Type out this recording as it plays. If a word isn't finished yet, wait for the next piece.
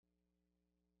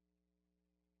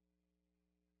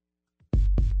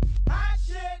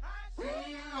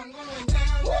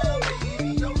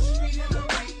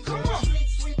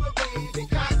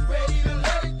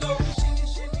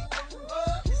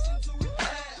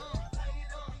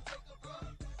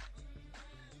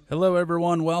Hello,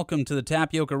 everyone. Welcome to the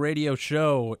Tapioca Radio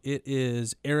Show. It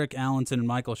is Eric Allenson and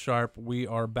Michael Sharp. We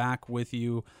are back with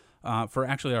you for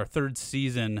actually our third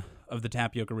season of the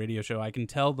Tapioca Radio Show. I can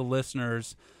tell the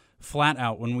listeners flat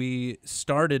out when we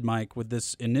started, Mike, with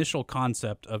this initial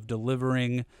concept of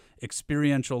delivering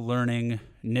experiential learning,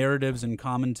 narratives, and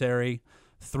commentary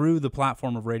through the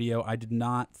platform of radio, I did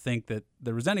not think that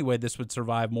there was any way this would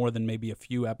survive more than maybe a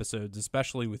few episodes,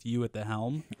 especially with you at the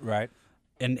helm. Right.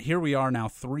 And here we are now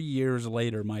 3 years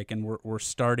later, Mike, and we're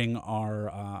starting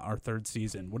our third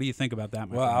season. What do you think about that,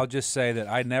 my Well, friend? I'll just say that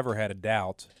I never had a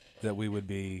doubt that we would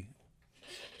be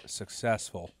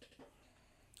successful.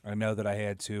 I know that I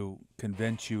had to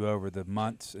convince you over the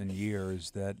months and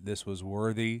years that this was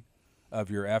worthy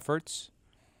of your efforts,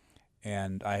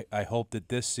 and I hope that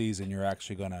this season you're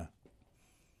actually going to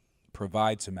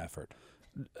provide some effort.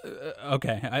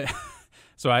 Okay.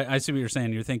 So I see what you're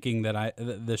saying. You're thinking that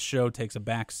the show takes a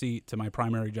back seat to my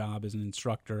primary job as an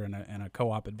instructor and a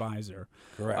co-op advisor.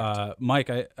 Correct.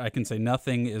 Mike, I can say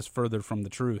nothing is further from the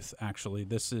truth, actually.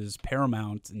 This is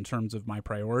paramount in terms of my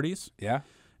priorities. Yeah?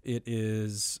 It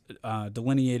is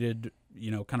delineated,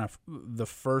 kind of the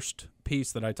first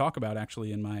piece that I talk about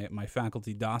actually in my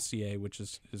faculty dossier, which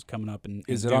is coming up in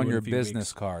Is it due on in a your few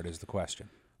business weeks. card is the question.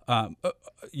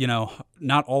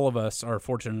 Not all of us are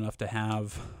fortunate enough to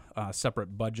have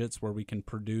separate budgets where we can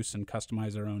produce and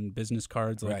customize our own business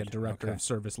cards like Right, a director okay. of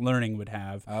service learning would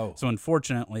have. Oh. So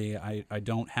unfortunately, I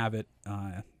don't have it.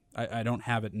 I don't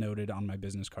have it noted on my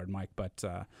business card, Mike. But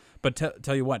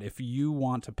tell you what, if you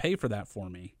want to pay for that for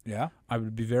me, Yeah? I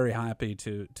would be very happy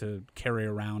to carry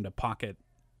around a pocket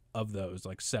of those,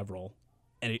 like several,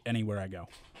 anywhere I go.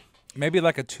 Maybe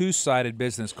like a two-sided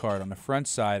business card. On the front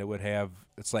side,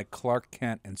 it's like Clark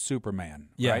Kent and Superman,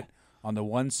 Yeah. right? On the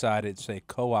one side, it'd say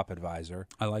co-op advisor.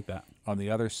 I like that. On the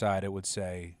other side, it would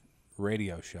say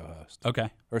radio show host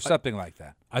Okay. or something like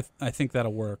that. I think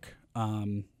that'll work.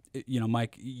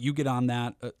 Mike, you get on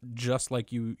that just like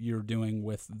you're doing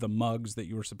with the mugs that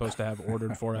you were supposed to have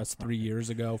ordered for us 3 years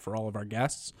ago for all of our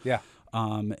guests. Yeah.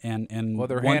 And Well,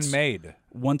 they're once, handmade.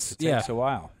 Once, It takes a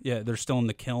while. yeah, they're still in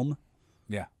the kiln.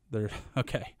 Yeah. They're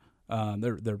okay.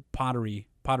 They're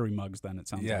pottery mugs. Then it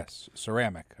sounds like Yes.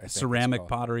 Ceramic. I think it's ceramic called.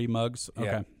 pottery mugs. Okay,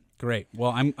 Yeah. great.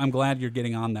 Well, I'm glad you're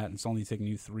getting on that. It's only taken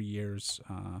you 3 years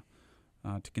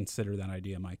to consider that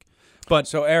idea, Mike. But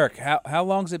So, Eric, how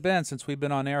long's it been since we've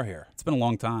been on air here? it's been a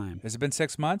long time. Has it been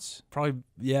 6 months? Probably,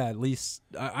 yeah, at least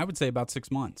I would say about 6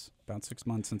 months. About 6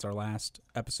 months since our last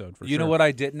episode. For You sure. know what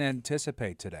I didn't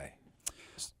anticipate today?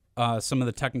 Some of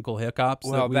the technical hiccups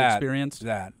Well, that we experienced.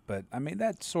 but I mean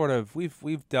that sort of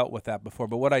we've dealt with that before.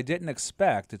 But what I didn't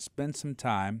expect, it's been some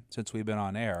time since we've been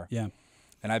on air, Yeah.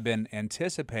 and I've been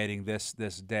anticipating this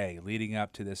day, leading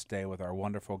up to this day with our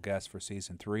wonderful guest for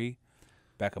season 3,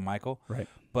 Becca Michael. Right.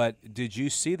 But did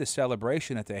you see the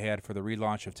celebration that they had for the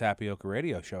relaunch of Tapioca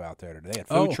Radio Show out there today? They had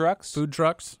food trucks. Food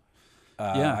trucks.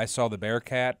 Yeah. I saw the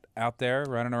Bearcat out there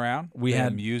running around. We They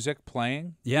had music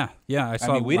playing. Yeah. I I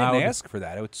saw. mean, we loud, didn't ask for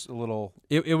that. It's a little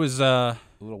It was.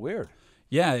 weird.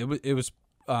 Yeah. It was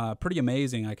pretty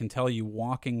amazing. I can tell you,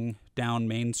 walking down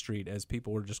Main Street as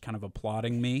people were just kind of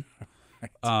applauding me,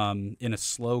 in a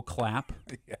slow clap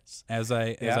Yes. as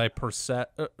I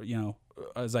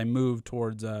moved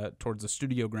towards the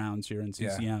studio grounds here in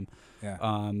CCM.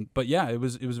 Yeah. But yeah, it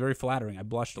was very flattering. I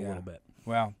blushed a Yeah. little bit.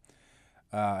 Well,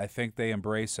 I think they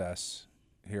embrace us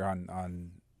here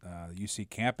on UC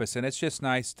campus, and it's just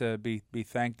nice to be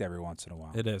thanked every once in a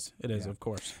while. It is, of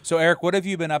course. So, Eric, what have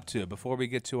you been up to before we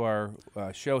get to our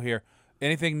show here?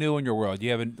 Anything new in your world? You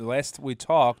haven't. The last we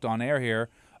talked on air here,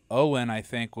 Owen, I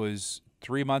think, was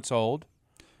 3 months old.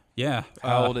 Yeah.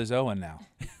 How old is Owen now?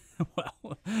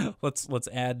 Well, let's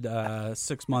add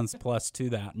 6 months plus to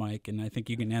that, Mike, and I think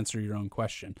you can answer your own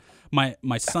question. My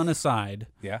son aside,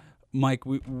 Yeah. Mike,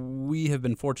 we have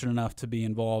been fortunate enough to be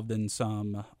involved in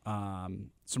some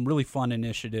really fun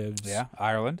initiatives. Yeah.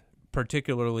 Ireland.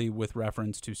 Particularly with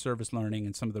reference to service learning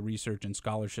and some of the research and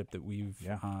scholarship that we've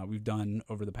done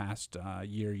over the past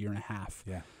year and a half.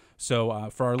 Yeah. So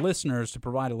for our listeners, to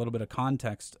provide a little bit of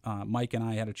context, Mike and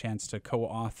I had a chance to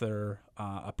co-author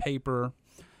a paper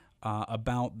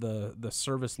about the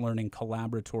service learning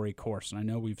collaboratory course. And I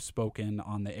know we've spoken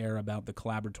on the air about the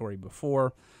collaboratory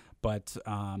before, but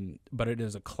it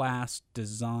is a class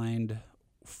designed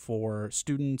for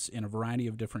students in a variety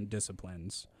of different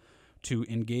disciplines to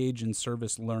engage in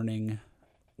service learning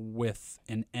with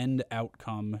an end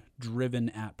outcome driven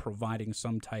at providing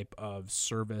some type of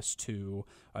service to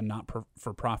a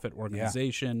not-for-profit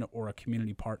organization or a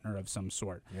community partner of some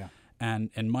sort. Yeah.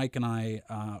 And Mike and I,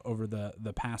 over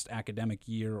the past academic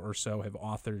year or so, have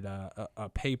authored a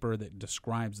paper that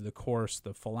describes the course,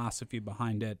 the philosophy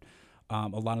behind it, a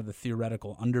lot of the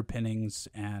theoretical underpinnings,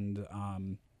 and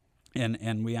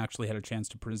we actually had a chance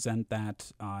to present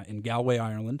that in Galway,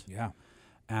 Ireland,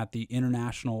 at the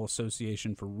International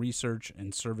Association for Research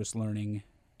and Service Learning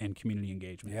and Community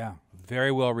Engagement. Yeah,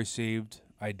 very well received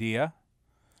idea.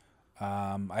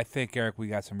 I think, Eric, we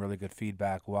got some really good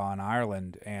feedback while in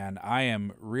Ireland, and I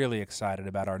am really excited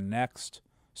about our next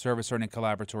Service Learning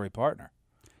Collaboratory partner.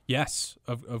 Yes,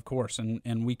 of course,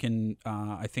 and we can,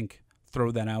 I think,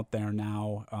 throw that out there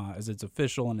now as it's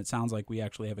official, and it sounds like we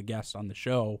actually have a guest on the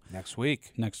show next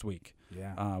week.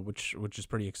 Yeah, which is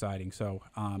pretty exciting. So,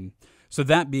 so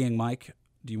that being, Mike,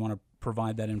 do you want to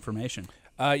provide that information?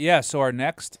 So our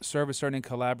next Service Learning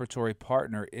Collaboratory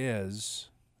partner is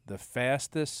the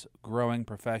fastest growing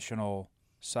professional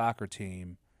soccer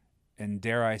team in,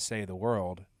 dare I say, the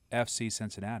world, FC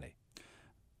Cincinnati.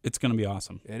 It's going to be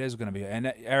awesome. It is going to be.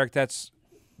 And Eric, that's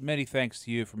many thanks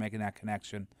to you for making that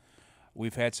connection.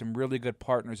 We've had some really good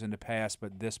partners in the past,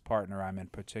 but this partner I'm in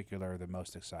particular the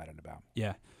most excited about.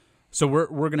 Yeah. So we're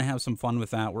going to have some fun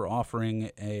with that. We're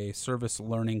offering a service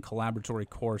learning collaboratory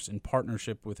course in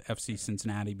partnership with FC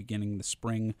Cincinnati beginning the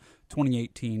spring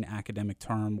 2018 academic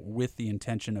term, with the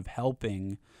intention of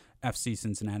helping FC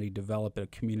Cincinnati develop a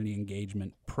community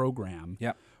engagement program,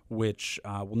 which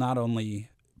will not only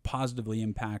positively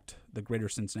impact the greater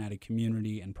Cincinnati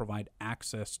community and provide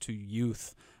access to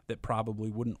youth that probably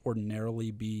wouldn't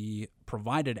ordinarily be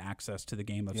provided access to the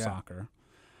game of soccer.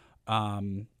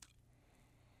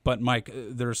 But, Mike,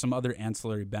 there are some other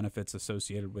ancillary benefits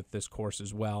associated with this course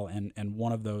as well, and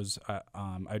one of those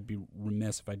I'd be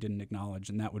remiss if I didn't acknowledge,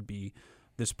 and that would be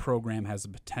this program has the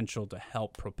potential to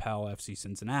help propel FC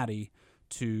Cincinnati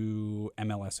to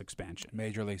MLS expansion.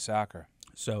 Major League Soccer.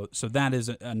 So that is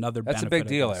another benefit. That's a big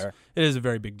deal, Eric. It is a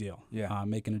very big deal. Yeah.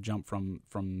 Making a jump from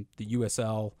the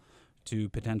USL to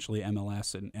potentially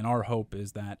MLS, and our hope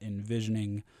is that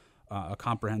envisioning a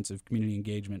comprehensive community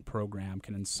engagement program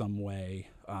can in some way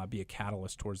be a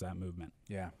catalyst towards that movement.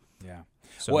 Yeah.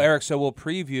 So, well, Eric, so we'll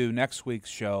preview next week's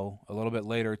show a little bit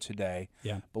later today.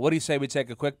 Yeah. But what do you say we take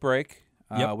a quick break?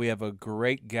 Yep. We have a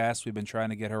great guest. We've been trying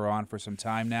to get her on for some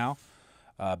time now.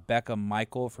 Becca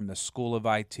Michael from the School of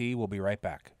IT. We'll be right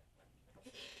back.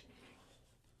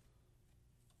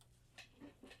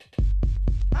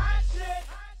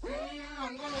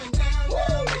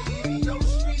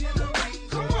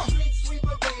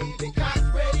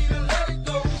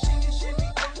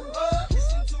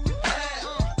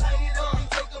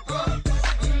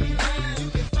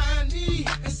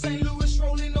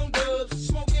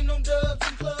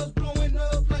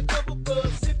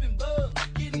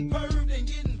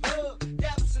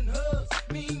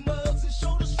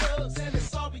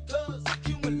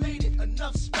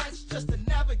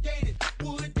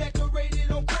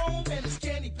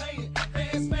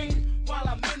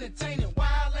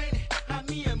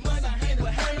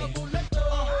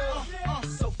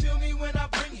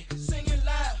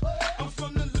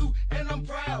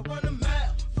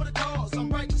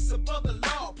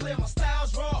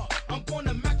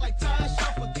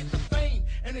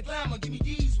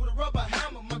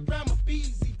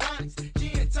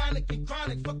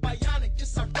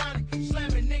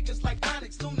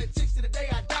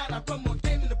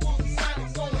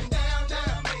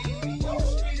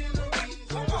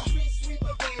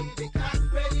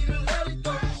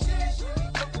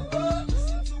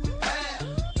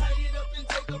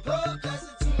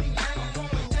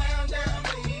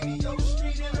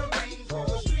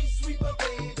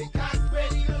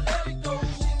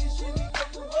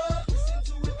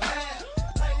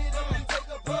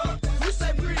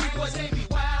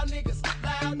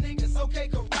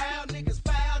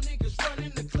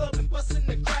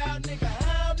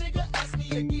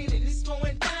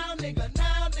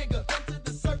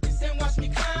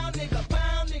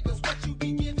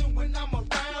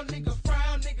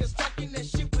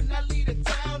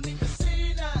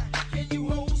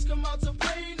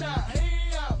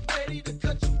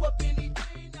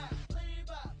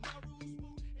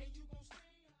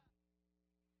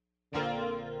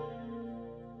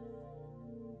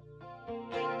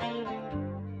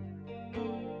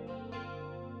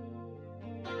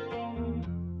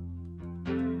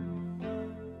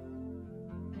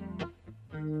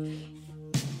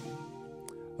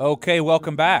 Okay,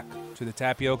 welcome back to the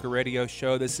Tapioca Radio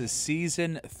Show. This is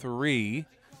Season 3.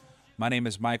 My name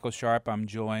is Michael Sharp. I'm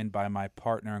joined by my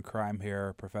partner in crime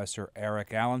here, Professor Eric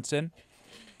Allenson.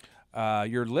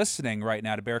 You're listening right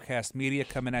now to Bearcast Media,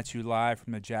 coming at you live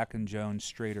from the Jack and Jones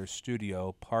Strader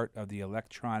studio, part of the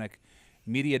Electronic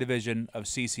Media Division of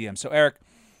CCM. So, Eric,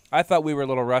 I thought we were a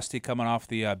little rusty coming off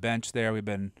the bench there. We've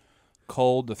been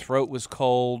cold. The throat was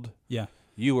cold. Yeah.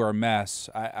 You were a mess.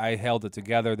 I held it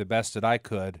together the best that I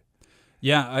could.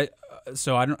 Yeah,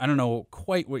 so I don't know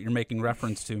quite what you're making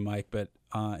reference to, Mike, but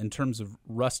in terms of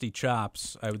rusty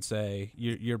chops, I would say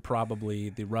you're probably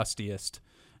the rustiest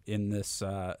in this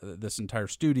this entire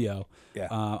studio. Yeah.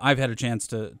 I've had a chance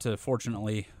to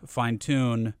fortunately fine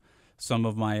tune some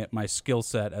of my skill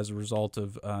set as a result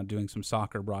of doing some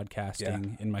soccer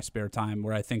broadcasting in my spare time,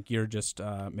 where I think you're just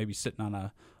maybe sitting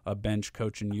on a bench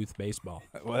coaching youth baseball.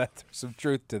 Well, there's some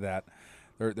truth to that.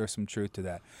 There's some truth to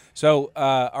that. So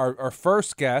our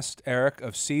first guest, Eric,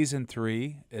 of Season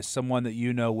 3, is someone that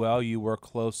you know well, you work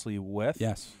closely with.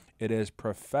 Yes. It is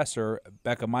Professor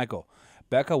Becca Michael.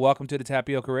 Becca, welcome to the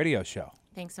Tapioca Radio Show.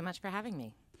 Thanks so much for having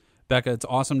me. Becca, it's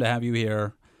awesome to have you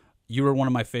here. You were one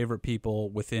of my favorite people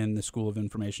within the School of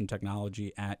Information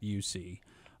Technology at UC.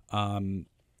 And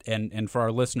for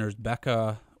our listeners,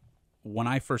 Becca, when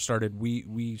I first started,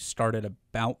 we started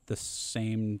about the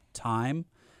same time.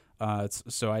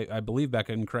 So I believe,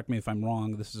 Becca, and correct me if I'm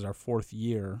wrong, this is our 4th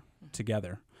year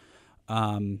together.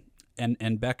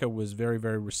 And Becca was very,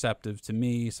 very receptive to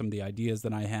me, some of the ideas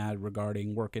that I had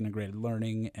regarding work-integrated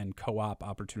learning and co-op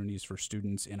opportunities for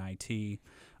students in IT.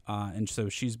 And so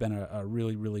she's been a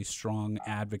really, really strong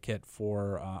advocate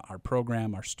for our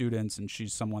program, our students, and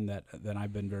she's someone that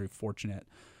I've been very fortunate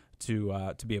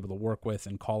to be able to work with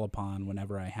and call upon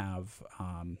whenever I have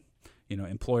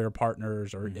employer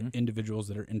partners or individuals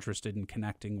that are interested in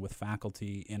connecting with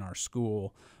faculty in our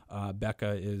school.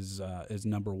 Becca is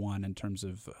number one in terms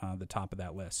of the top of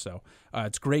that list. So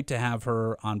it's great to have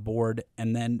her on board.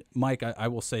 And then, Mike, I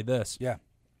will say this. Yeah.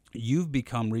 You've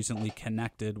become recently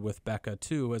connected with Becca,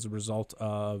 too, as a result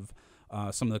of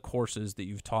some of the courses that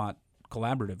you've taught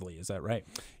collaboratively. Is that right?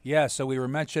 Yeah, so we were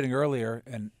mentioning earlier,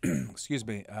 and excuse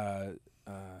me,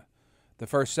 the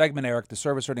first segment, Eric, the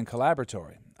Service Learning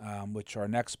Collaboratory, which our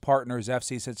next partner is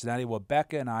FC Cincinnati. Well,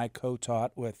 Becca and I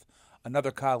co-taught with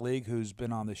another colleague who's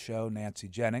been on the show, Nancy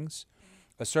Jennings,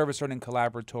 a Service Learning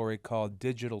Collaboratory called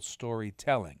Digital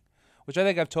Storytelling, which I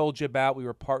think I've told you about. We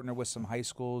were partnered with some high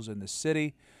schools in the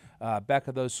city.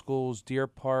 Becca, those schools, Deer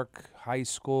Park High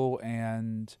School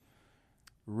and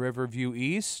Riverview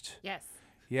East. Yes.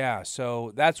 Yeah,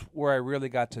 so that's where I really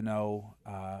got to know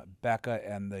Becca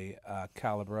and the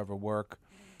caliber of her work.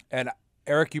 And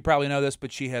Eric, you probably know this,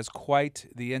 but she has quite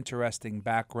the interesting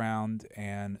background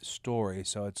and story,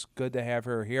 so it's good to have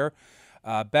her here.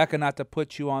 Becca, not to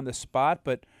put you on the spot,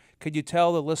 but could you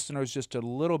tell the listeners just a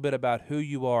little bit about who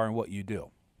you are and what you do?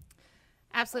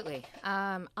 Absolutely.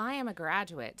 I am a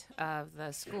graduate of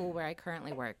the school where I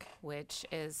currently work, which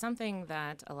is something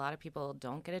that a lot of people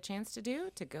don't get a chance to do,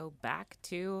 to go back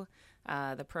to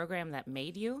the program that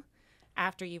made you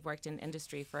after you've worked in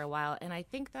industry for a while. And I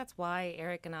think that's why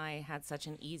Eric and I had such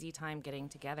an easy time getting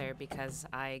together, because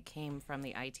I came from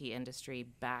the IT industry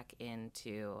back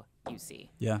into UC.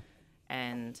 Yeah.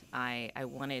 And I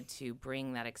wanted to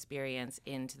bring that experience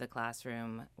into the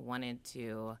classroom, wanted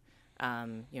to...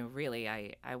 really,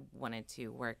 I wanted to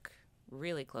work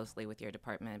really closely with your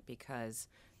department, because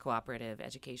cooperative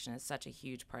education is such a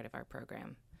huge part of our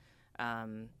program.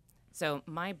 So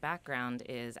my background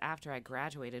is, after I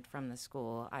graduated from the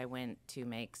school, I went to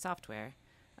make software.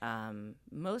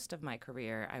 Most of my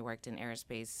career, I worked in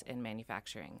aerospace and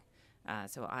manufacturing.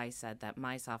 So I said that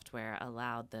my software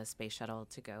allowed the space shuttle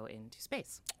to go into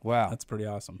space. Wow. That's pretty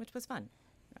awesome. Which was fun.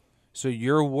 So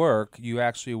your work, you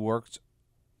actually worked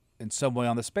in some way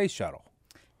on the space shuttle.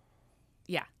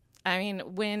 Yeah. I mean,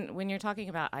 when you're talking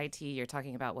about IT, you're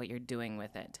talking about what you're doing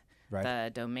with it, Right.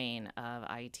 The domain of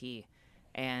IT.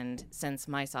 And since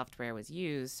my software was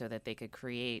used so that they could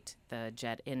create the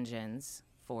jet engines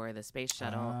for the space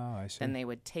shuttle, I see. then they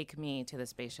would take me to the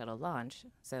space shuttle launch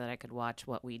so that I could watch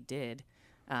what we did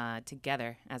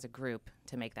together as a group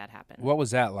to make that happen. What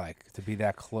was that like, to be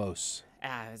that close?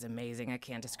 It was amazing. I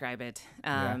can't describe it.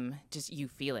 Yeah. Just you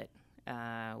feel it.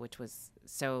 Which was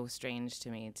so strange to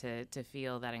me, to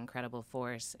feel that incredible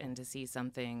force and to see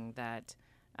something that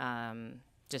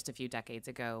just a few decades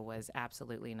ago was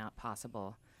absolutely not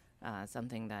possible,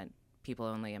 something that people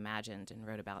only imagined and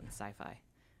wrote about in sci-fi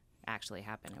actually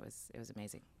happened. It was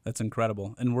amazing. That's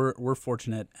incredible. And we're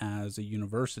fortunate as a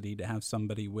university to have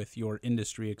somebody with your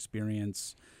industry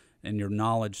experience and your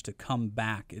knowledge to come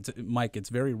back. Mike, it's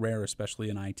very rare, especially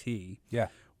in IT, Yeah.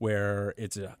 where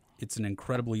it's an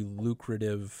incredibly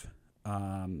lucrative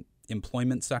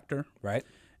employment sector. Right.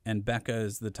 And Becca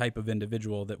is the type of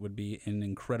individual that would be in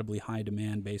incredibly high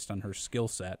demand based on her skill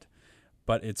set.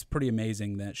 But it's pretty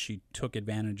amazing that she took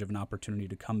advantage of an opportunity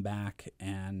to come back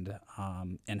and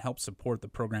help support the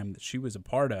program that she was a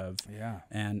part of,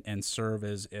 and serve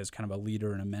as kind of a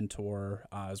leader and a mentor,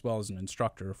 as well as an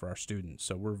instructor for our students.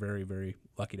 So we're very, very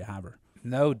lucky to have her.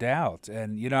 No doubt.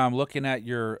 And, I'm looking at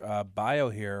your bio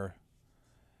here,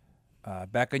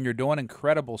 Becca, and you're doing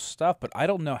incredible stuff, but I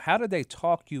don't know, how did they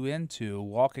talk you into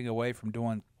walking away from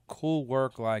doing cool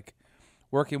work like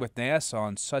working with NASA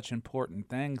on such important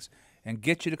things and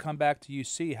get you to come back to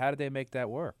UC? How did they make that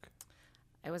work?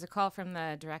 It was a call from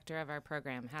the director of our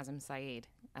program, Hazem Saeed,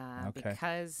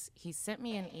 because he sent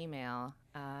me an email.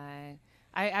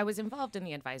 I was involved in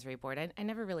the advisory board. I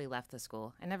never really left the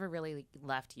school. I never really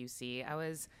left UC. I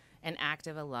was an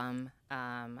active alum.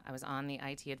 I was on the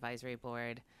IT advisory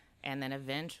board. And then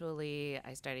eventually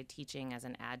I started teaching as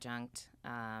an adjunct,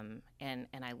 and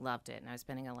I loved it. And I was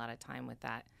spending a lot of time with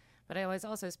that. But I was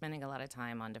also spending a lot of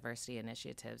time on diversity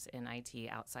initiatives in IT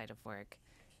outside of work,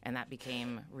 and that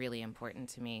became really important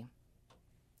to me.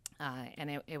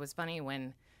 And it was funny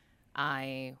when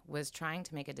I was trying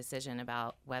to make a decision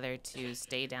about whether to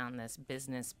stay down this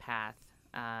business path,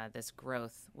 this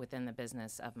growth within the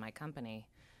business of my company,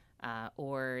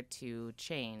 or to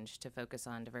change to focus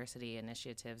on diversity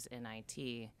initiatives in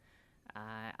IT.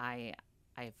 I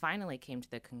finally came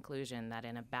to the conclusion that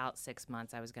in about 6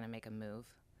 months I was going to make a move.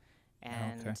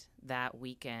 And that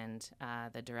weekend,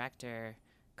 the director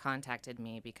contacted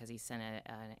me because he sent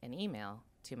an email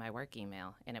to my work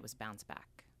email, and it was bounced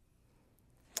back.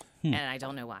 And I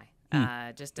don't know why.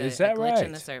 Just a glitch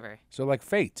in the server. So like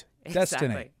fate,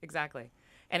 destiny. Exactly.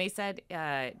 And he said,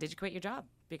 did you quit your job?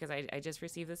 Because I just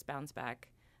received this bounce back.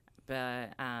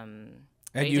 But and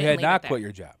you had not quit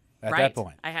your job at that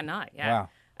point. I had not, yeah.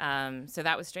 Wow. So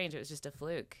that was strange. It was just a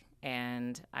fluke.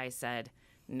 And I said,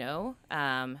 no.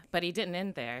 But he didn't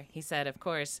end there. He said, of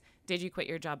course, did you quit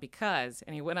your job because?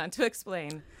 And he went on to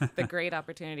explain the great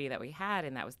opportunity that we had,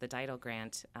 and that was the DIDLE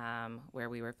grant, where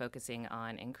we were focusing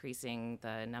on increasing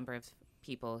the number of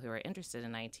people who are interested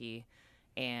in IT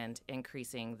and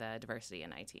increasing the diversity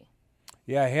in IT.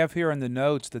 Yeah, I have here in the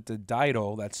notes that the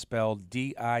DITLE, that's spelled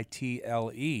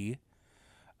D-I-T-L-E,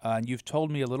 and you've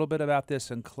told me a little bit about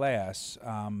this in class.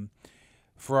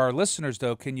 For our listeners,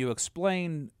 though, can you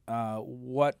explain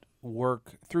what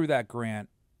work through that grant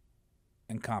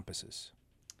encompasses?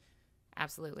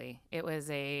 Absolutely. It was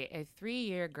a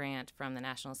 3-year grant from the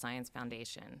National Science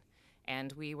Foundation,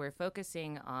 and we were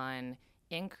focusing on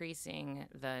increasing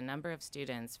the number of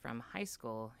students from high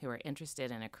school who are interested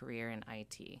in a career in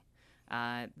IT.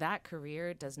 That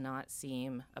career does not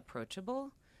seem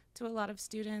approachable to a lot of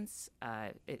students.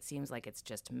 It seems like it's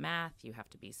just math. You have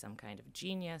to be some kind of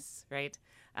genius, right?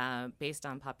 Based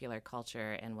on popular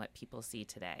culture and what people see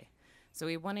today. So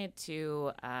we wanted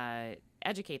to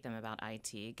educate them about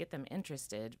IT, get them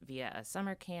interested via a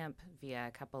summer camp, via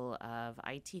a couple of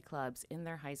IT clubs in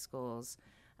their high schools,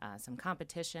 some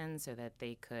competition so that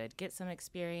they could get some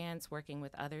experience working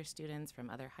with other students from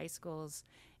other high schools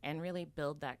and really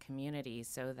build that community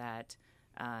so that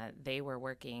they were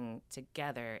working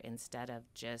together instead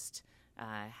of just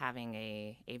having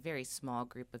a very small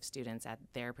group of students at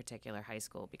their particular high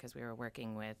school, because we were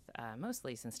working with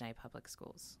mostly Cincinnati Public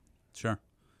Schools. Sure.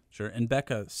 And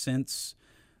Becca, since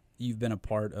you've been a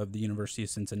part of the University of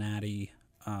Cincinnati,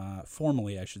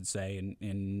 formally, I should say,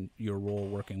 in your role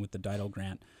working with the DIDLE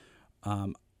grant,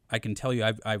 I can tell you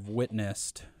I've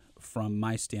witnessed, from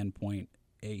my standpoint,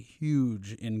 a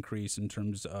huge increase in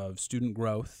terms of student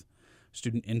growth,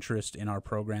 student interest in our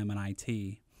program in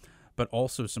IT, but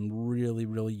also some really,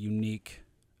 really unique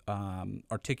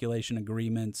articulation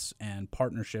agreements and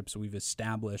partnerships we've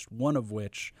established, one of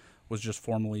which was just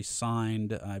formally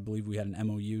signed. I believe we had an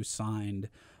MOU signed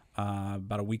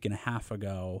about a week and a half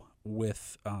ago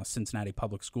with Cincinnati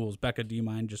Public Schools. Becca, do you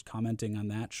mind just commenting on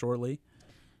that shortly?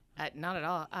 Not at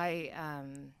all.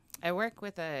 I work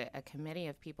with a committee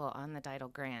of people on the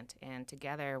DIDLE grant, and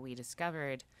together we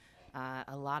discovered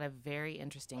a lot of very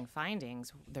interesting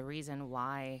findings. The reason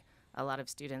why a lot of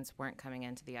students weren't coming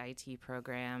into the IT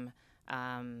program,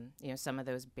 some of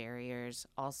those barriers,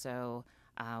 also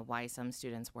why some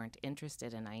students weren't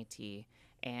interested in IT.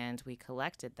 And we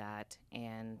collected that,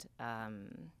 and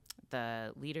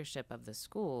the leadership of the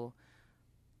school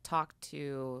talked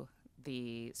to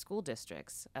the school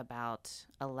districts about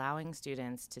allowing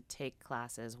students to take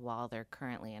classes while they're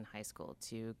currently in high school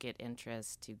to get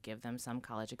interest, to give them some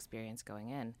college experience going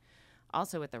in.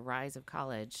 Also, with the rise of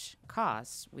college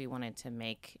costs, we wanted to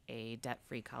make a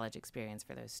debt-free college experience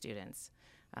for those students.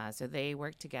 So they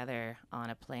worked together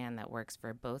on a plan that works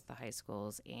for both the high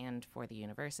schools and for the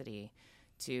university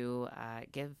to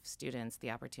give students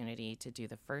the opportunity to do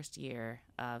the first year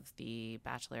of the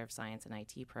Bachelor of Science in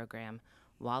IT program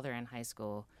while they're in high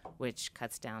school, which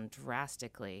cuts down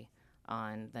drastically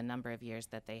on the number of years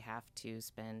that they have to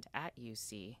spend at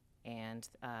UC and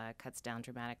cuts down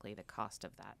dramatically the cost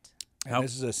of that. And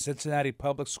this is a Cincinnati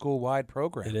Public School-wide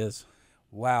program. It is.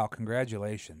 Wow,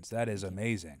 congratulations. That is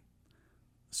amazing.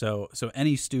 So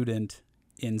any student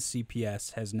in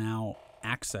CPS has now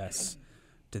access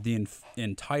to the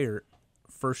entire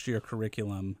first-year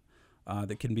curriculum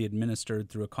that can be administered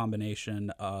through a combination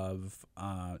of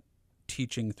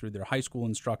teaching through their high school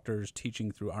instructors,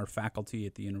 teaching through our faculty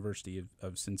at the University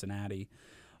of Cincinnati,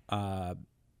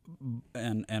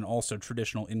 and also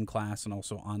traditional in-class and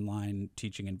also online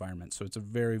teaching environments. So it's a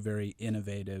very, very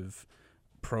innovative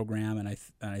program, and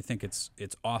I think it's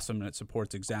awesome, and it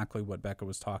supports exactly what Becca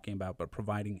was talking about, but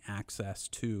providing access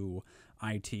to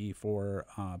IT for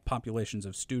populations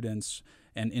of students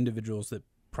and individuals that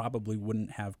probably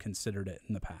wouldn't have considered it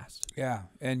in the past. Yeah,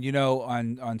 and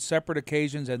on separate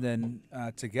occasions and then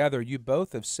together, you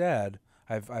both have said,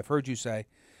 I've heard you say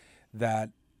that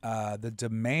the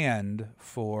demand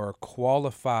for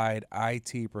qualified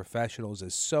IT professionals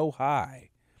is so high.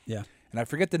 Yeah. And I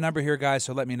forget the number here, guys,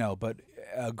 so let me know. But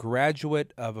a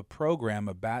graduate of a program,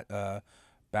 a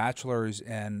bachelor's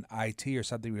in IT or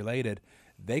something related,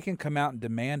 they can come out and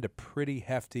demand a pretty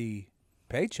hefty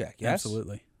paycheck, yes?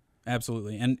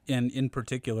 Absolutely. And in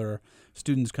particular,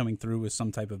 students coming through with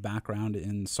some type of background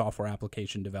in software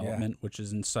application development, which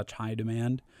is in such high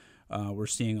demand. We're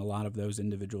seeing a lot of those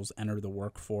individuals enter the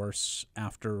workforce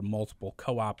after multiple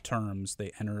co-op terms.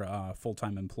 They enter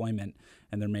full-time employment,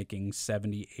 and they're making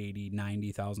 $70,000,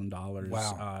 $80,000,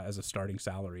 $90,000 as a starting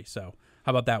salary. So how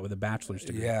about that with a bachelor's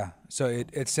degree? Yeah. So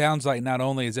it sounds like not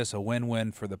only is this a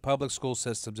win-win for the public school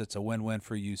systems, it's a win-win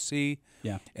for UC.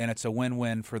 Yeah. And it's a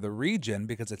win-win for the region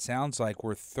because it sounds like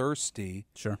we're thirsty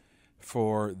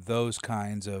for those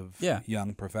kinds of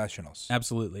young professionals.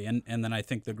 Absolutely. And then I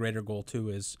think the greater goal, too,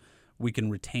 is we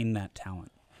can retain that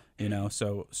talent,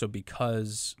 so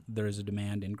because there is a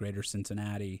demand in greater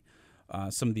Cincinnati,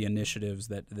 some of the initiatives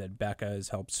that Becca has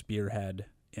helped spearhead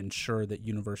ensure that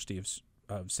University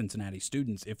of Cincinnati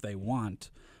students, if they want,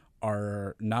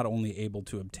 are not only able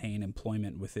to obtain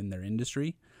employment within their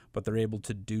industry, but they're able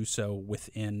to do so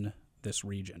within this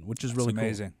region, which is really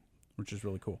amazing. Cool. Which is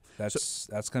really cool. That's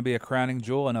going to be a crowning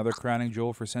jewel, another crowning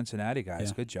jewel for Cincinnati, guys.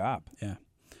 Yeah. Good job. Yeah.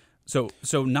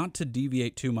 So not to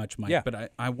deviate too much, Mike,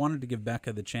 but I wanted to give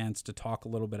Becca the chance to talk a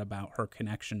little bit about her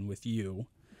connection with you,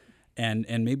 and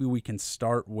maybe we can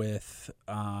start with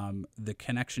the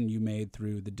connection you made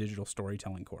through the digital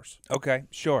storytelling course. Okay,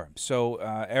 sure. So,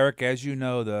 Eric, as you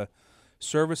know, the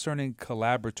Service Learning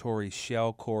Collaboratory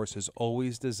Shell course is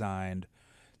always designed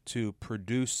to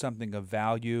produce something of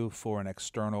value for an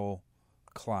external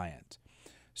client.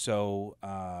 So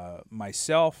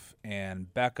myself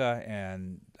and Becca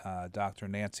and Dr.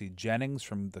 Nancy Jennings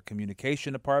from the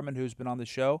communication department, who's been on the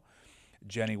show,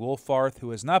 Jenny Wolfarth,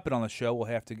 who has not been on the show, we'll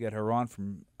have to get her on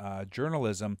from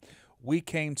journalism. We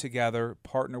came together,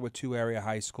 partnered with 2 area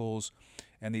high schools,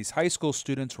 and these high school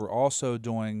students were also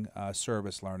doing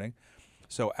service learning.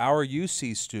 So our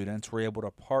UC students were able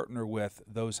to partner with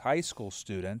those high school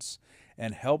students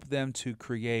and help them to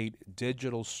create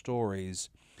digital stories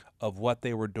of what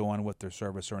they were doing with their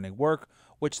service learning work,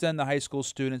 which then the high school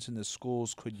students in the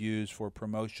schools could use for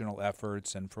promotional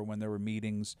efforts and for when there were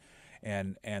meetings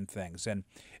and things. And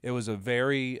it was a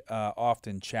very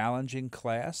often challenging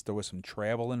class. There was some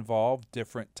travel involved,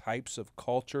 different types of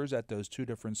cultures at those 2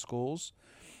 different schools.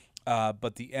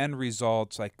 But the end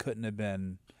results I couldn't have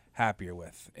been happier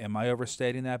with. Am I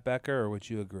overstating that, Becca, or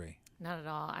would you agree? Not at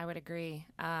all. I would agree.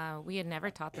 We had never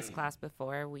taught this class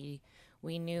before.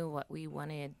 We knew what we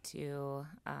wanted to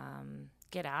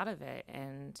get out of it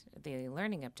and the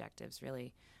learning objectives,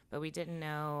 really. But we didn't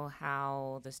know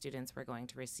how the students were going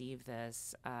to receive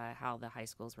this, how the high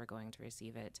schools were going to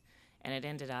receive it. And it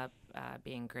ended up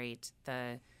being great.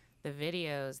 The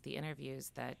videos, the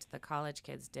interviews that the college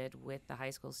kids did with the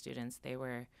high school students, they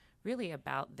were really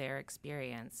about their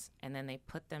experience. And then they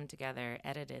put them together,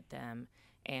 edited them,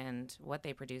 and what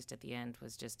they produced at the end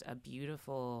was just a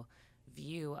beautiful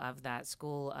view of that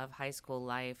school of high school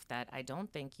life that I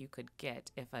don't think you could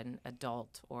get if an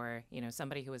adult or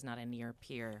somebody who was not a near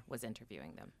peer was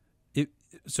interviewing them.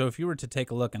 So if you were to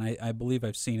take a look, and I believe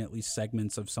I've seen at least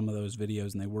segments of some of those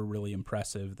videos, and they were really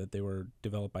impressive that they were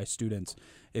developed by students.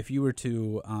 If you were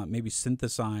to maybe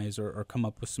synthesize or come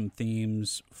up with some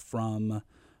themes from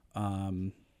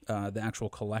the actual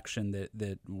collection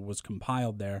that was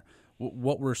compiled there,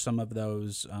 what were some of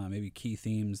those maybe key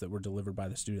themes that were delivered by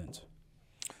the students?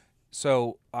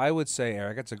 So I would say,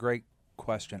 Eric, that's a great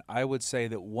question. I would say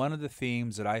that one of the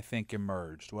themes that I think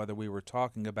emerged, whether we were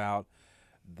talking about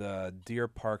the Deer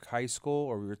Park High School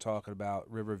or we were talking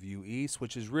about Riverview East,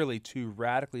 which is really two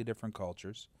radically different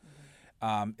cultures,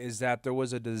 is that there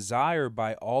was a desire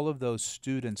by all of those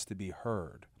students to be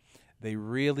heard. They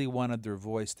really wanted their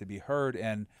voice to be heard.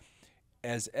 And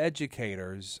as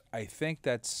educators, I think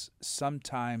that's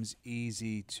sometimes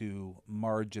easy to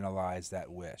marginalize that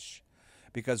wish.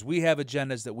 Because we have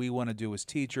agendas that we want to do as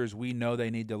teachers. We know they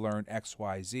need to learn X,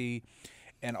 Y, Z.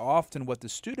 And often what the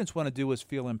students want to do is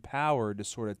feel empowered to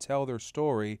sort of tell their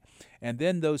story. And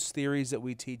then those theories that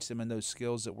we teach them and those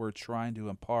skills that we're trying to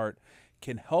impart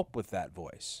can help with that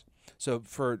voice. So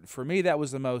for me, that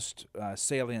was the most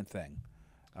salient thing.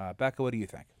 Becca, what do you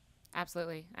think?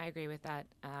 Absolutely. I agree with that.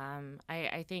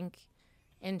 I think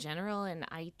in general, in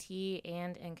IT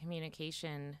and in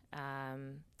communication,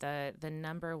 the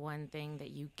number one thing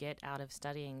that you get out of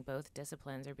studying both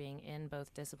disciplines or being in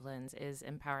both disciplines is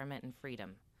empowerment and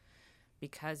freedom.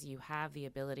 Because you have the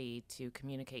ability to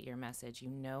communicate your message, you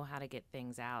know how to get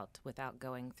things out without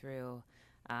going through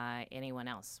anyone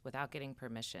else, without getting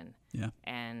permission. Yeah.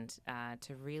 And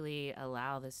to really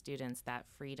allow the students that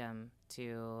freedom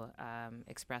to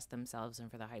express themselves,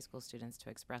 and for the high school students to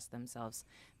express themselves,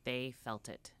 they felt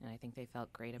it. And I think they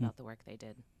felt great about the work they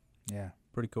did. Yeah.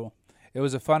 Pretty cool. It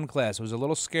was a fun class. It was a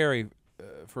little scary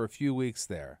for a few weeks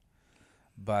there.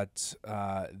 But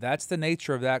that's the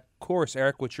nature of that course,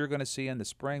 Eric, which you're going to see in the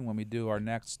spring when we do our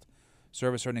next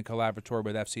Service Learning Collaboratory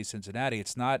with FC Cincinnati.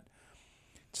 It's not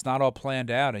all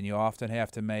planned out, and you often have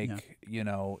to make,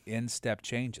 in-step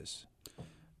changes.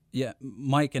 Yeah,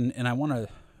 Mike, and I want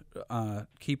to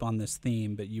keep on this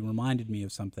theme, but you reminded me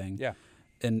of something. Yeah.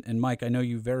 And Mike, I know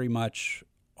you very much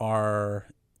are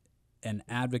an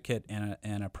advocate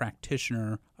and a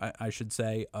practitioner, I should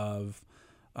say, of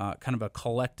kind of a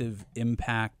collective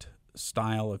impact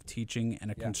style of teaching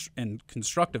and and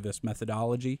constructivist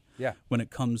methodology when it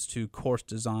comes to course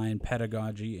design,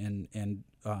 pedagogy, and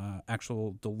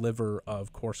actual delivering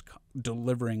of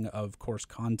course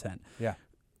content. Yeah.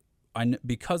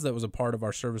 Because that was a part of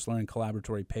our service learning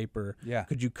collaboratory paper. Yeah.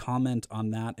 Could you comment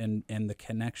on that and the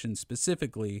connection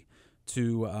specifically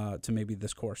to maybe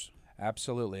this course?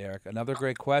 Absolutely, Eric. Another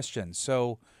great question.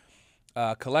 So,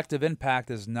 collective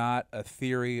impact is not a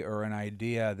theory or an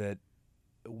idea that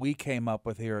we came up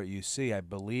with here at UC. I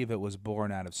believe it was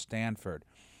born out of Stanford.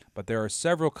 But there are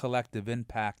several collective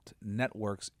impact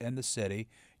networks in the city.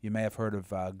 You may have heard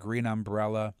of Green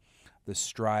Umbrella, the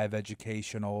Strive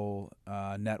Educational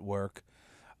Network.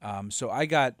 So I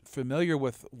got familiar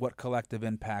with what collective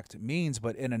impact means,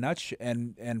 but in a nutshell,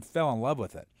 and fell in love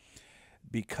with it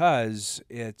because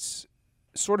it's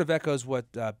sort of echoes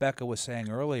what Becca was saying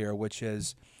earlier, which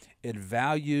is it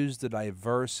values the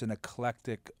diverse and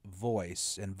eclectic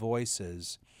voice and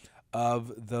voices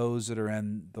of those that are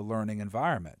in the learning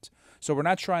environment. So we're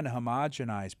not trying to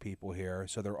homogenize people here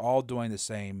so they're all doing the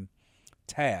same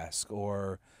task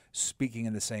or speaking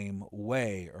in the same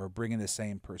way or bringing the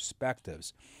same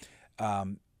perspectives.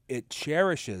 It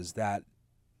cherishes that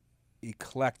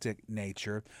eclectic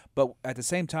nature, but at the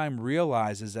same time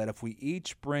realizes that if we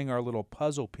each bring our little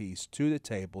puzzle piece to the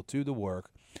table, to the work,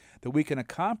 that we can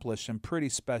accomplish some pretty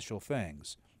special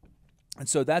things. And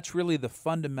so that's really the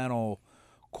fundamental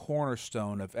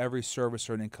cornerstone of every service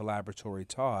learning collaboratory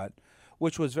taught,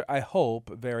 which was, I hope,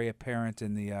 very apparent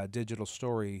in the digital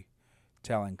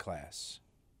storytelling class.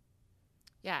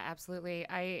 Yeah, absolutely.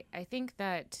 I think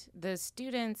that the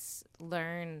students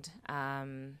learned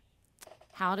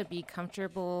how to be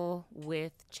comfortable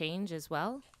with change as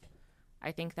well.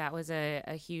 I think that was a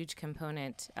huge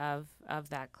component of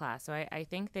that class. So I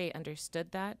think they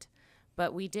understood that,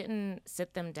 but we didn't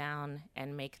sit them down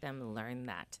and make them learn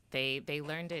that. They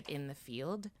learned it in the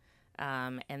field,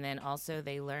 and then also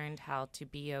they learned how to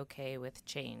be okay with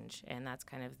change, and that's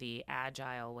kind of the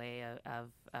agile way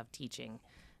of teaching.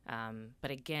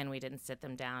 But again, we didn't sit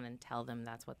them down and tell them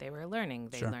that's what they were learning.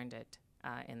 They learned it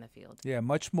in the field. Yeah,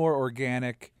 much more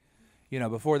organic.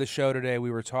 Before the show today, we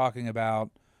were talking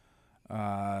about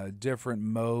different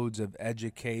modes of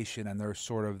education, and there's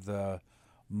sort of the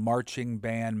marching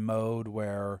band mode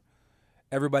where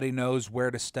everybody knows where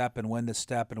to step and when to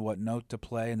step and what note to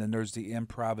play, and then there's the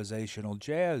improvisational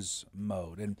jazz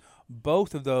mode. And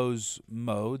both of those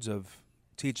modes of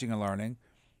teaching and learning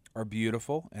are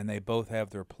beautiful, and they both have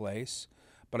their place.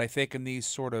 But I think in these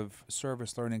sort of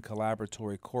service learning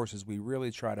collaboratory courses, we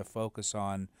really try to focus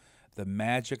on the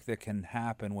magic that can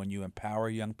happen when you empower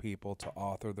young people to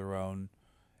author their own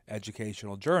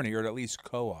educational journey, or at least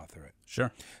co-author it.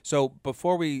 Sure. So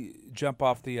before we jump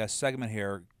off the segment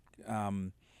here,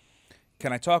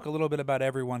 Can I talk a little bit about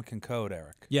Everyone Can Code,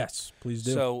 Eric? Yes, please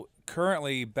do. So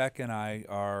currently, Becca and I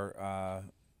are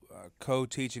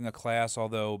co-teaching a class.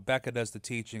 Although Becca does the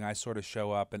teaching, I sort of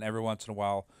show up and every once in a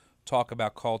while talk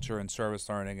about culture and service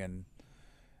learning and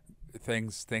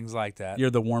things like that. You're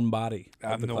the warm body.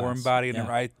 I'm of the the class. warm body, and Yeah.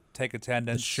 I take The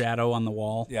attendance. shadow on the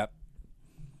wall. Yep.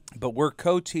 But we're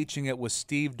co-teaching it with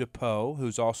Steve DePoe,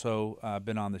 who's also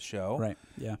been on the show. Right.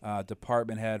 Yeah.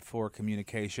 Department head for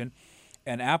communication.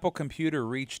 And Apple Computer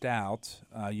reached out.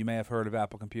 You may have heard of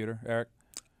Apple Computer, Eric.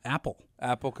 Apple.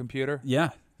 Apple Computer. Yeah.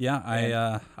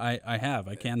 Yeah. I have.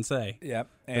 I can say. Yep.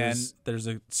 And There's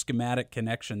a schematic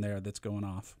connection there that's going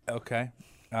off. okay,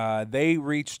 they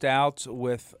reached out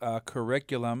with a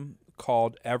curriculum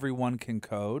called Everyone Can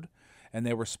Code, and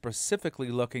they were specifically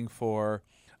looking for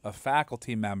a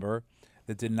faculty member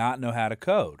that did not know how to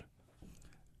code,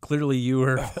 Clearly, you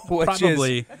were which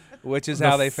probably is the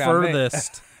how they found me.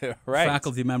 furthest Right.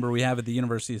 faculty member we have at the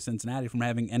University of Cincinnati from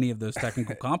having any of those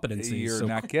technical competencies. You're so,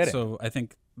 not kidding. So I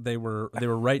think they were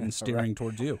right in steering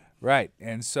towards you. Right.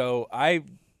 And so I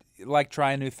like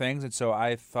trying new things, and so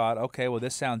I thought, okay, well,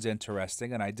 this sounds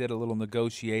interesting, and I did a little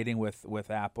negotiating with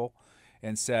Apple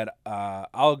and said,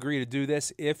 I'll agree to do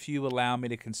this if you allow me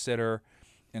to consider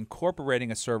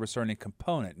incorporating a service learning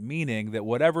component, meaning that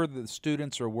whatever the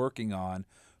students are working on,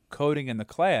 coding in the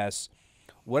class,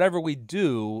 whatever we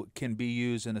do can be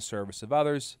used in the service of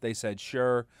others. They said,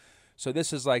 sure. So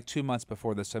this is like 2 months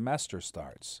before the semester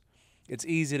starts. It's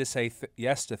easy to say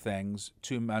yes to things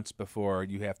 2 months before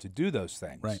you have to do those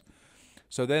things. Right.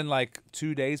 So then like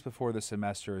 2 days before the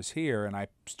semester is here, and I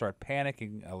start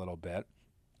panicking a little bit.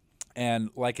 And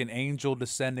like an angel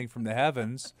descending from the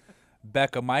heavens,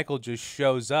 Becca Michael just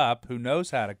shows up, who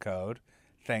knows how to code,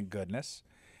 thank goodness.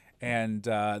 And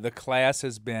the class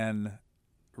has been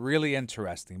really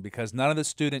interesting because none of the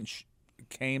students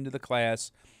came to the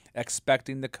class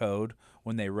expecting the code.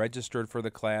 When they registered for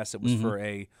the class, it was for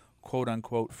a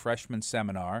quote-unquote freshman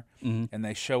seminar, and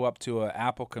they show up to an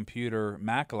Apple Computer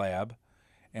Mac Lab,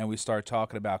 and we start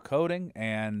talking about coding,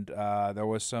 and there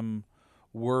was some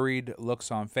worried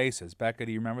looks on faces. Becca,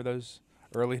 do you remember those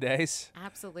early days?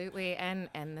 Absolutely. And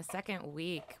the second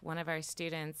week, one of our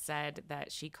students said that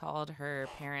she called her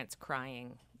parents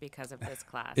crying because of this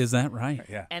class. Is that right?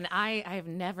 Yeah. And I've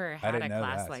never had a didn't know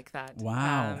class that. like that.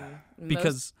 Wow.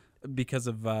 Because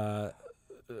of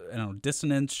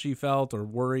dissonance she felt or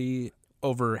worry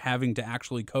over having to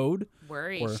actually code.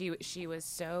 Worry. Or- She was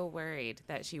so worried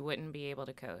that she wouldn't be able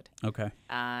to code. Okay.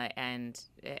 And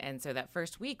so that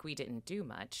first week we didn't do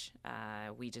much.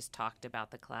 We just talked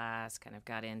about the class, kind of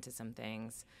got into some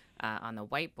things on the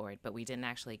whiteboard, but we didn't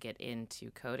actually get into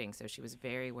coding. So she was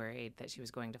very worried that she was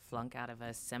going to flunk out of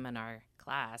a seminar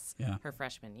class her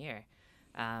freshman year.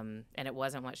 And it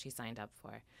wasn't what she signed up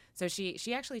for. So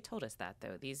she actually told us that,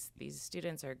 though. These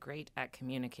students are great at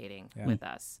communicating with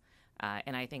us.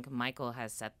 And I think Michael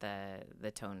has set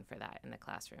the tone for that in the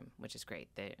classroom, which is great.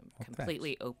 The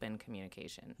completely open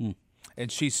communication.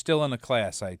 And she's still in the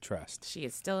class, I trust. She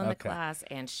is still in the Okay. class,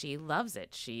 and she loves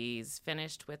it. She's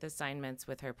finished with assignments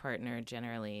with her partner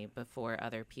generally before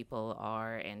other people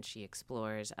are, and she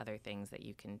explores other things that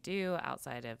you can do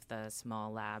outside of the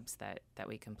small labs that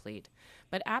we complete.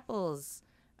 But Apple's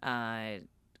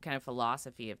kind of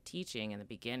philosophy of teaching in the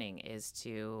beginning is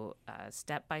to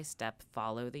step by step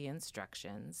follow the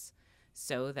instructions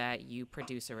so that you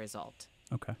produce a result.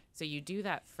 Okay. So you do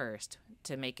that first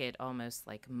to make it almost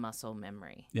like muscle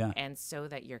memory. Yeah. And so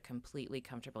that you're completely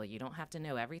comfortable. You don't have to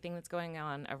know everything that's going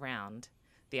on around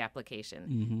the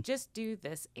application. Just do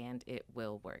this and it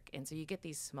will work. And so you get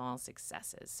these small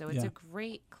successes. So it's a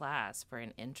great class for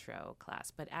an intro class.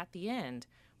 But at the end,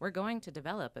 we're going to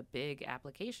develop a big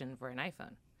application for an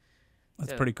iPhone.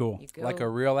 That's pretty cool. you go- Like a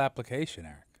real application,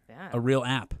 Eric. yeah. A real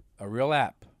app. A real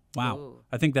app. Wow. Ooh.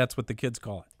 I think that's what the kids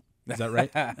call it. Is that right?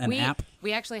 An app?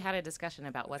 We actually had a discussion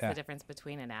about what's Yeah. the difference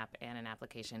between an app and an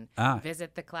application. Ah.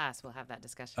 Visit the class. We'll have that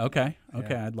discussion. Okay.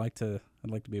 Okay. I'd like to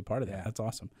be a part of that. Yeah. That's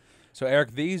awesome. So,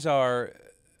 Eric, these are,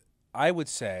 I would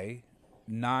say,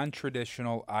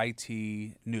 non-traditional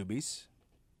IT newbies.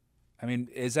 I mean,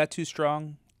 is that too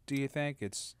strong, do you think?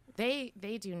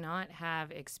 They do not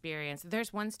have experience.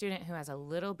 There's one student who has a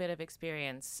little bit of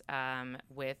experience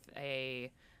with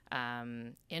a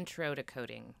intro to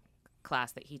coding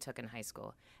class that he took in high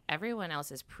school. Everyone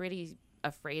else is pretty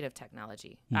afraid of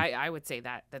technology. I would say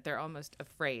that they're almost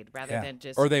afraid rather Yeah. than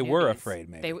just Or they were newbies. afraid,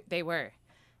 maybe. They were,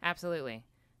 absolutely.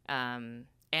 And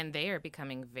they are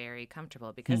becoming very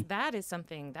comfortable because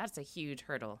that's a huge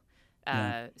hurdle.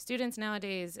 Students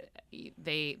nowadays,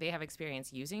 they have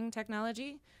experience using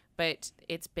technology, but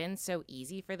it's been so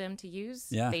easy for them to use.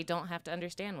 Yeah. They don't have to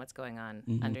understand what's going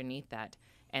on underneath that.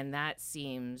 And that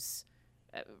seems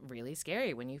really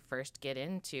scary when you first get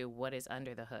into what is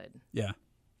under the hood. Yeah.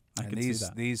 I And can see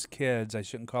that. these kids, I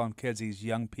shouldn't call them kids, these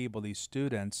young people, these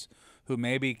students who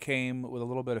maybe came with a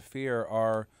little bit of fear,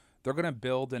 they're going to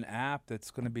build an app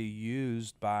that's going to be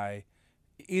used by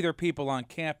either people on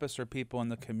campus or people in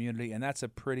the community, and that's a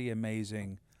pretty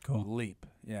amazing leap.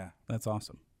 Yeah. That's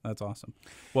awesome. That's awesome.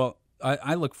 Well,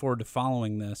 I look forward to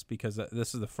following this because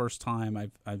this is the first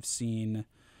time I've seen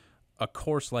a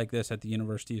course like this at the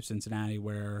University of Cincinnati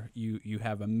where you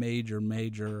have a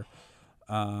major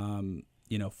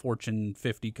Fortune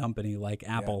 50 company like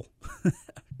Apple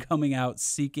coming out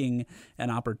seeking an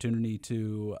opportunity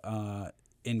to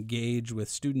engage with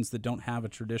students that don't have a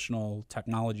traditional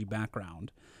technology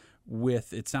background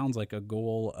with, it sounds like, a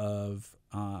goal of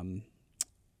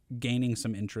gaining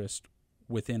some interest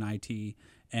within IT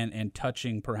and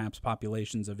touching perhaps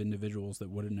populations of individuals that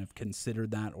wouldn't have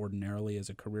considered that ordinarily as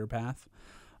a career path.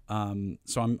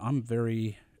 So I'm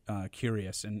very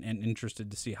curious and interested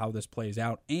to see how this plays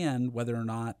out and whether or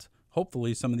not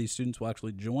hopefully some of these students will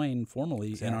actually join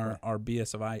formally in our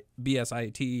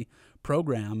BSIT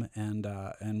program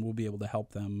and we'll be able to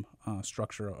help them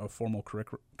structure a formal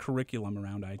curriculum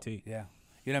around IT. Yeah.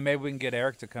 Maybe we can get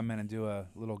Eric to come in and do a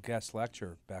little guest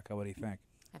lecture. Becca, what do you think?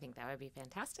 I think that would be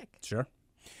fantastic. Sure.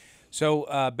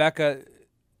 So, Becca,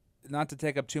 not to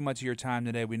take up too much of your time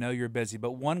today, we know you're busy,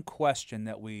 but one question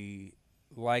that we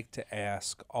like to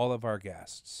ask all of our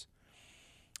guests,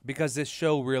 because this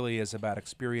show really is about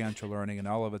experiential learning in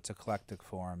all of its eclectic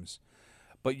forms,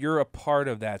 but you're a part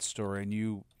of that story and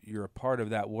you're a part of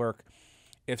that work.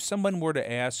 If someone were to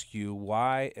ask you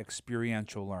why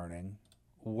experiential learning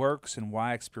works and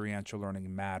why experiential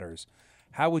learning matters,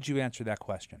 how would you answer that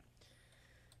question?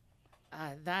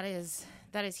 That is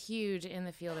huge in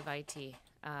the field of IT.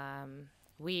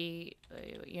 We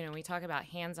talk about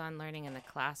hands-on learning in the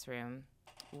classroom.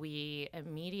 We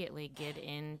immediately get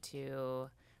into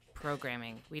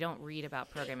programming. We don't read about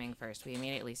programming first. We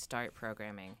immediately start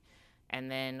programming. And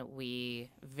then we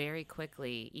very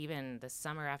quickly, even the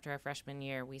summer after our freshman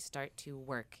year, we start to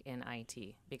work in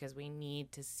IT because we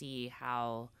need to see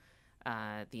how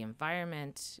the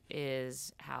environment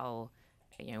is, how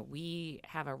we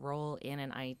have a role in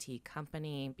an IT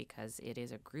company because it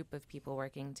is a group of people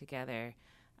working together.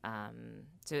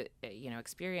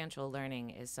 Experiential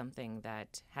learning is something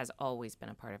that has always been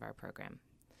a part of our program.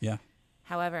 Yeah.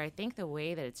 However, I think the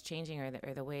way that it's changing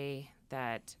or the way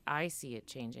that I see it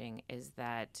changing is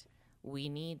that we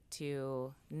need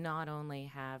to not only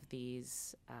have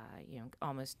these,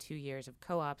 almost 2 years of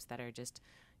co-ops that are just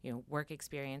work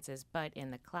experiences, but in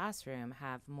the classroom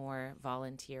have more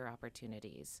volunteer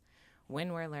opportunities.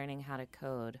 When we're learning how to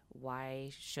code,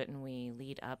 why shouldn't we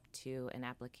lead up to an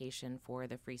application for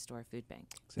the Free Store Food Bank?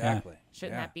 Exactly.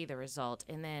 Shouldn't that be the result?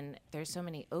 And then there's so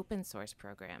many open source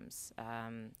programs,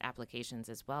 applications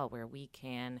as well, where we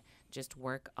can just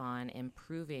work on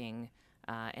improving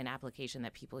an application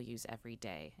that people use every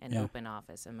day, an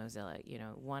OpenOffice, a Mozilla.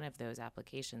 One of those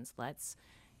applications lets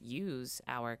use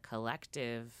our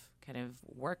collective kind of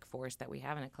workforce that we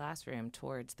have in a classroom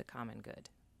towards the common good.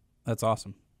 That's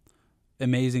awesome.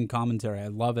 Amazing commentary. I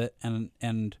love it. And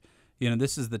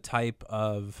this is the type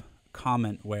of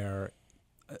comment where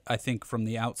I think from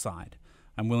the outside,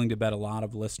 I'm willing to bet a lot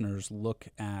of listeners look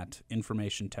at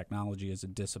information technology as a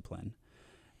discipline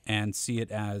and see it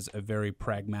as a very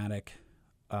pragmatic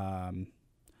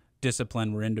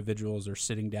discipline where individuals are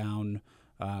sitting down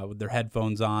with their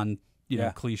headphones on,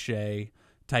 cliche,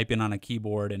 type in on a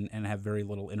keyboard and have very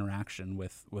little interaction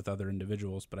with other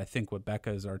individuals. But I think what Becca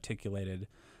has articulated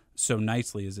so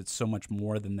nicely is it's so much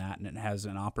more than that, and it has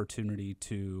an opportunity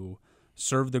to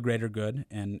serve the greater good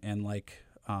and like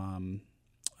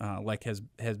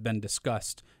has been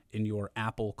discussed in your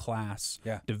Apple class,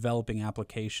 developing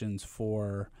applications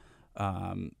for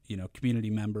community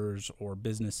members or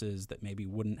businesses that maybe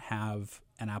wouldn't have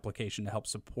an application to help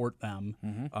support them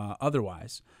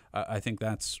otherwise. I think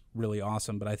that's really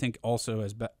awesome. But I think also,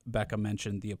 as Becca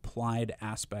mentioned, the applied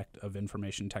aspect of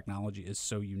information technology is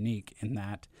so unique in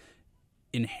that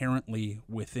inherently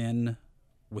within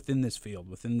this field,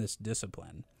 within this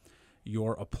discipline,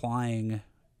 you're applying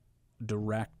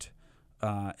direct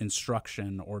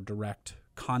instruction or direct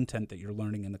content that you're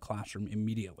learning in the classroom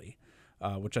immediately.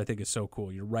 Which I think is so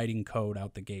cool. You're writing code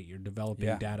out the gate. You're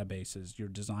developing databases. You're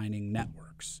designing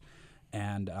networks,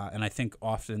 and I think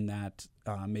often that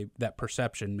that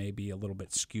perception may be a little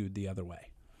bit skewed the other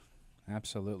way.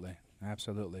 Absolutely,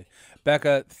 Absolutely.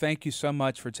 Becca, thank you so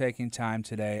much for taking time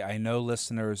today. I know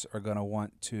listeners are going to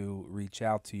want to reach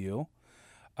out to you.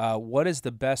 What is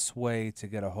the best way to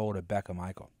get a hold of Becca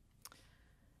Michael?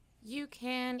 You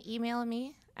can email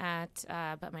me at,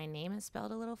 but my name is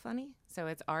spelled a little funny, so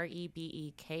it's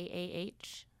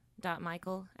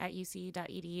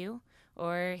rebekah.michael@uc.edu,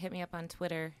 or hit me up on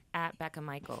Twitter at Becca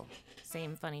Michael,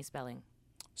 same funny spelling.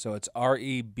 So it's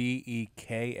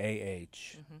REBEKAH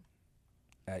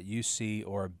at UC,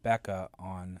 or Becca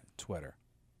on Twitter.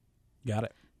 Got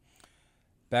it.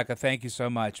 Becca, thank you so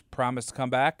much. Promise to come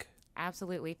back?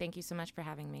 Absolutely. Thank you so much for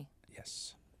having me.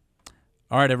 Yes.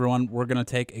 All right, everyone, we're going to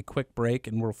take a quick break,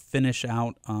 and we'll finish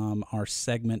out our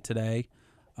segment today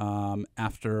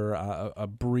after a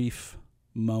brief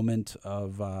moment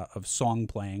of song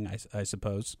playing, I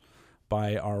suppose,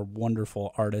 by our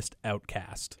wonderful artist,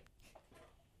 Outkast.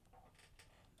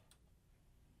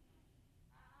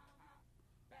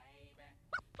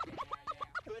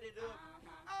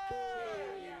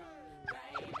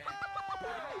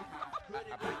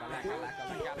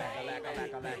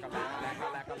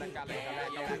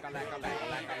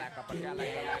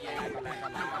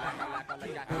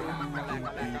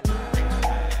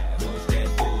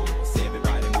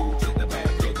 Everybody move to the back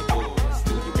of the bus.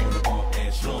 Do you wanna bump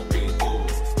and slump with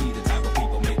us? We the type of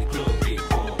people make the club get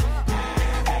full.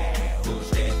 Push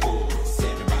that bus.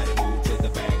 Everybody move to the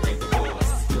back of the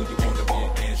bus. Do you wanna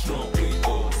bump and slump with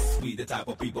us? We the type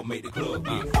of people make the club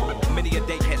get full. Many a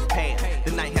day has passed,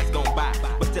 the night has gone by,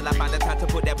 but still I find the time to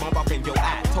put that bomb off in your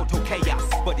eye. Total chaos,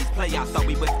 but these playoffs thought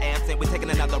we was absent. We're taking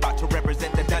another route to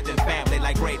represent the Dungeon family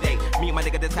like grade A. Me and my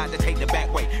nigga decide to take the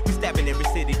back way. We stabbing every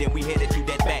city, then we headed to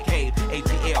that back cave.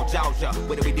 ATL, Georgia,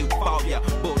 what do we do for ya?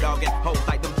 Bulldogging hoes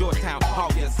like them Georgetown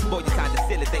Hoggers. Boy, you sound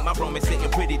silly, think my room is sitting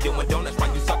pretty, doing donuts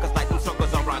while you suckers like them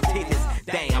suckers around titties.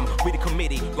 Damn, we the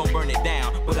committee, gon' burn it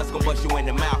down, but us gon' bust you in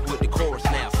the mouth with the chorus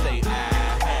now. Say,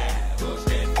 Push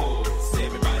that bus.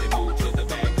 Everybody move to the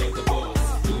back of the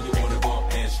bus. Do you wanna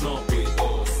bump and slump with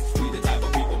us? We the type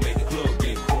of people make the club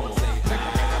get crunk.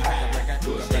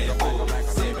 Push that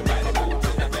bus. Everybody move to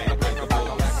the back of the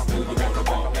bus. Do you wanna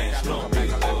bump and slump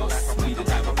with us? We the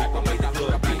type of people make the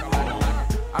club get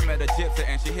crunk. I met a gypsy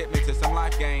and she hit me to some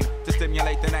life game to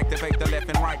stimulate and activate the left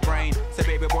and right brain. Say,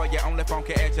 baby boy, you only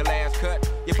funky at your last cut.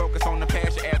 You focus on the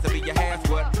past, your ass will be your has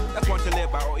what? That's one to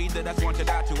live by, or either that's one to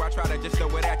die to. I try to just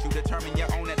throw it at you, determine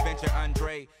your own adventure,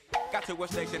 Andre. Got to a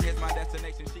station, here's my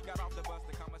destination. She got off the bus,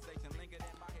 the conversation lingered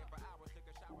in my head for hours, took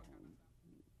a shower.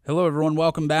 Hello, everyone.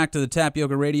 Welcome back to the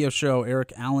Tapioca Radio Show.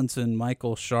 Eric Allenson,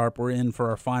 Michael Sharp. We're in for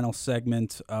our final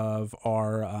segment of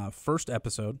our first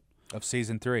episode Of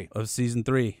Season 3. of Season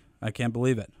 3. I can't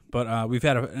believe it. But we've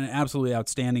had an absolutely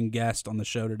outstanding guest on the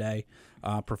show today,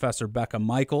 Professor Becca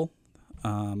Michael,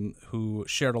 who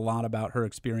shared a lot about her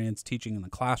experience teaching in the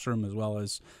classroom as well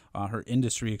as her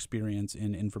industry experience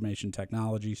in information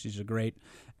technology. She's a great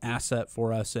asset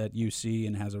for us at UC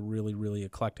and has a really, really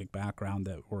eclectic background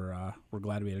that we're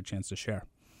glad we had a chance to share.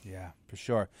 Yeah, for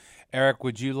sure. Eric,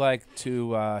 would you like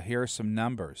to hear some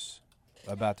numbers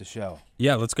about the show?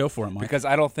 Yeah, let's go for it, Mike. Because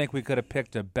I don't think we could have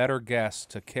picked a better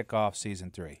guest to kick off Season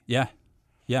 3. Yeah,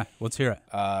 let's hear it.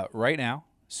 Right now,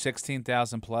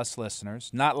 16,000 plus listeners,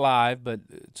 not live,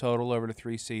 but total over the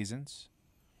 3 seasons.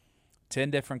 10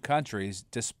 different countries.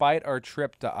 Despite our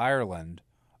trip to Ireland,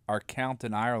 our count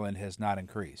in Ireland has not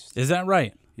increased. Is that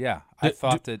right? Yeah, I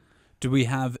thought that. Do we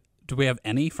have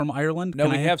any from Ireland? No,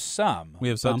 Can we I- have some. We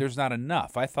have some? but there's not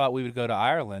enough. I thought we would go to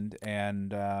Ireland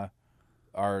and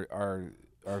our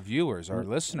viewers, our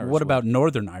listeners. What about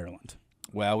Northern Ireland?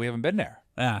 Well, we haven't been there.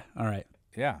 Ah, all right.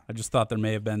 Yeah, I just thought there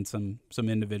may have been some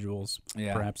individuals,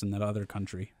 Yeah. perhaps in that other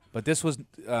country. but this was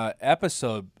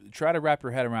episode. Try to wrap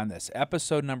your head around this.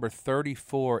 Episode number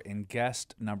 34 and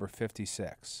guest number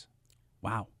 56.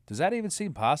 Wow, Does that even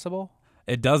seem possible?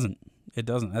 it doesn't. It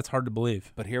doesn't. That's hard to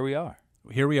believe. But here we are.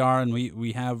 Here we are, and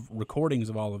we have recordings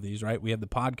of all of these. Right? We have the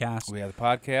podcast We have the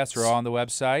podcast. We're all on the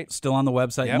website. still on the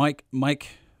website. Yep. Mike.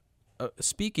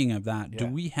 Speaking of that, do Yeah.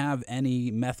 we have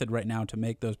any method right now to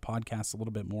make those podcasts a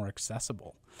little bit more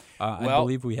accessible? I Well-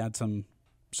 believe we had some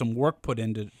work put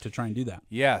in to try and do that.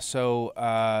 Yeah. So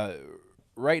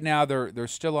right now they're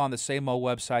still on the same old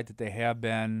website that they have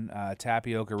been.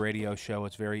 Tapioca Radio Show.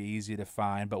 It's very easy to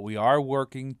find, but we are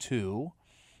working to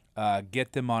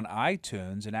get them on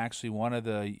iTunes. And actually, one of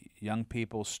the young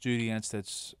people, students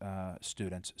that's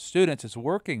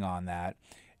working on that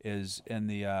is in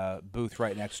the booth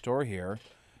right next door here,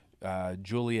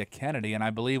 Julia Kennedy, and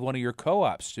I believe one of your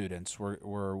co-op students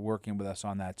were working with us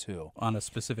on that too. On a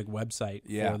specific website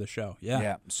Yeah. for the show.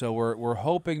 Yeah. So we're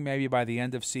hoping maybe by the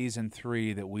end of Season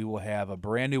 3 that we will have a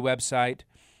brand new website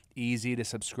easy to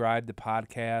subscribe to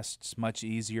podcasts, much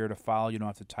easier to follow. You don't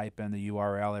have to type in the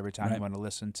URL every time Right. you want to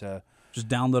listen to. Just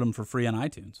download them for free on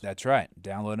iTunes. That's right.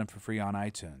 Download them for free on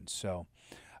iTunes. So,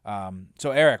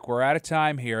 Eric, we're out of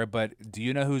time here, but do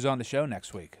you know who's on the show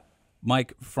next week?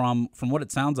 Mike, from what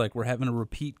it sounds like, we're having a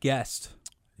repeat guest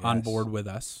on Yes. board with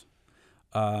us.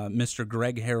 Mr.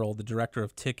 Greg Harrell, the director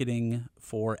of ticketing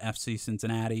for FC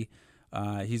Cincinnati.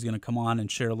 He's going to come on and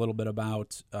share a little bit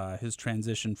about his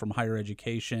transition from higher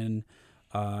education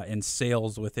and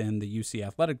sales within the UC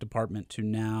Athletic Department to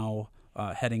now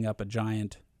heading up a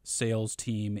giant sales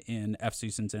team in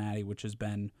FC Cincinnati, which has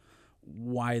been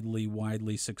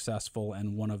widely successful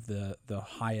and one of the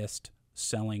highest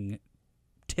selling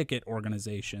ticket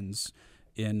organizations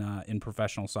in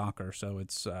professional soccer. So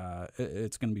it's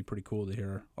going to be pretty cool to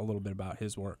hear a little bit about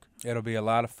his work. It'll be a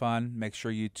lot of fun. Make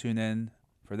sure you tune in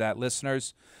for that,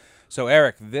 listeners. So,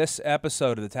 Eric, this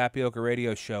episode of the Tapioca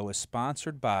Radio Show is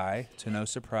sponsored by, to no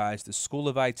surprise, the School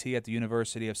of IT at the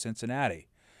University of Cincinnati.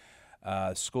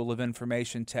 School of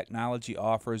Information Technology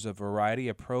offers a variety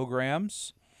of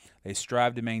programs. They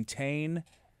strive to maintain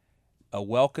a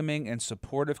welcoming and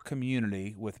supportive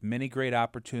community with many great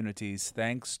opportunities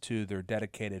thanks to their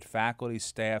dedicated faculty,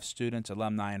 staff, students,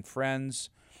 alumni, and friends.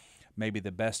 Maybe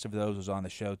the best of those was on the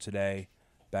show today,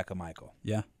 Becca Michael.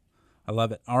 Yeah, I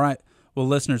love it. All right. Well,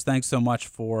 listeners, thanks so much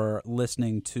for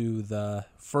listening to the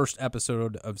first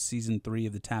episode of Season 3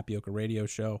 of the Tapioca Radio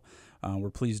Show. We're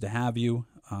pleased to have you.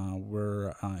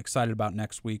 We're excited about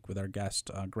next week with our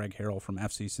guest, Greg Harrell from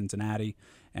FC Cincinnati.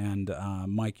 And,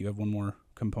 Mike, you have one more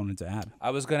component to add.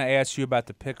 I was going to ask you about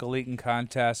the pickle eating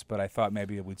contest, but I thought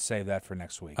maybe we'd save that for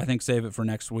next week. I think save it for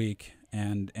next week,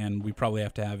 and we probably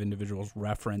have to have individuals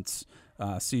reference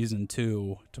Season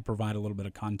 2 to provide a little bit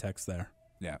of context there.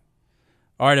 Yeah.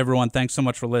 All right, everyone. Thanks so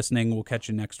much for listening. We'll catch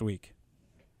you next week.